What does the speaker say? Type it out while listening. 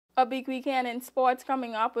A big weekend in sports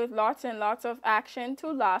coming up with lots and lots of action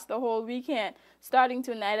to last the whole weekend. Starting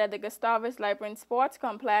tonight at the Gustavus Library Sports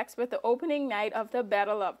Complex with the opening night of the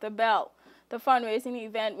Battle of the Bell. The fundraising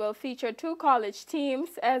event will feature 2 college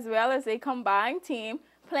teams as well as a combined team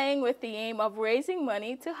playing with the aim of raising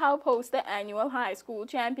money to help host the annual high school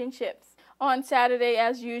championships. On Saturday,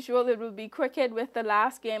 as usual, it will be cricket with the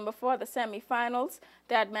last game before the semifinals.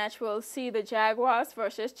 That match will see the Jaguars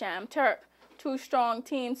versus Cham Turk. 2 strong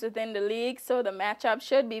teams within the league, so the matchup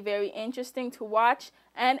should be very interesting to watch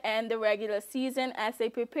and end the regular season as they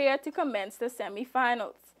prepare to commence the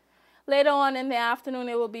semifinals. Later on in the afternoon,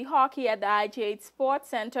 it will be hockey at the IG8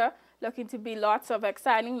 Sports Center, looking to be lots of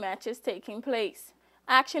exciting matches taking place.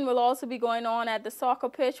 Action will also be going on at the soccer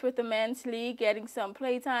pitch with the men's league getting some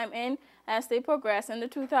playtime in as they progress in the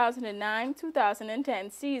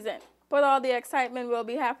 2009-2010 season. But all the excitement will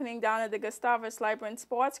be happening down at the Gustavus Library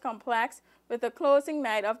Sports Complex with the closing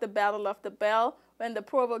night of the Battle of the Bell when the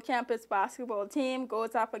Provo campus basketball team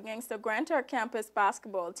goes up against the Grand Turk campus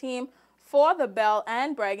basketball team for the bell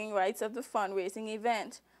and bragging rights of the fundraising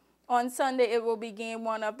event. On Sunday, it will be game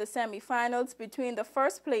 1 of the semifinals between the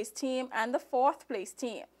first place team and the 4th place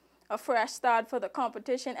team. A fresh start for the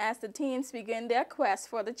competition as the teams begin their quest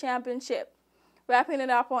for the championship. Wrapping it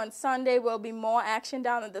up on Sunday will be more action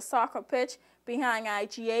down at the soccer pitch behind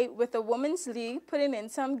IG8 with the Women's League putting in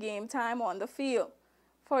some game time on the field.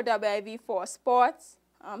 For WIV4 Sports,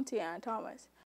 I'm Tiana Thomas.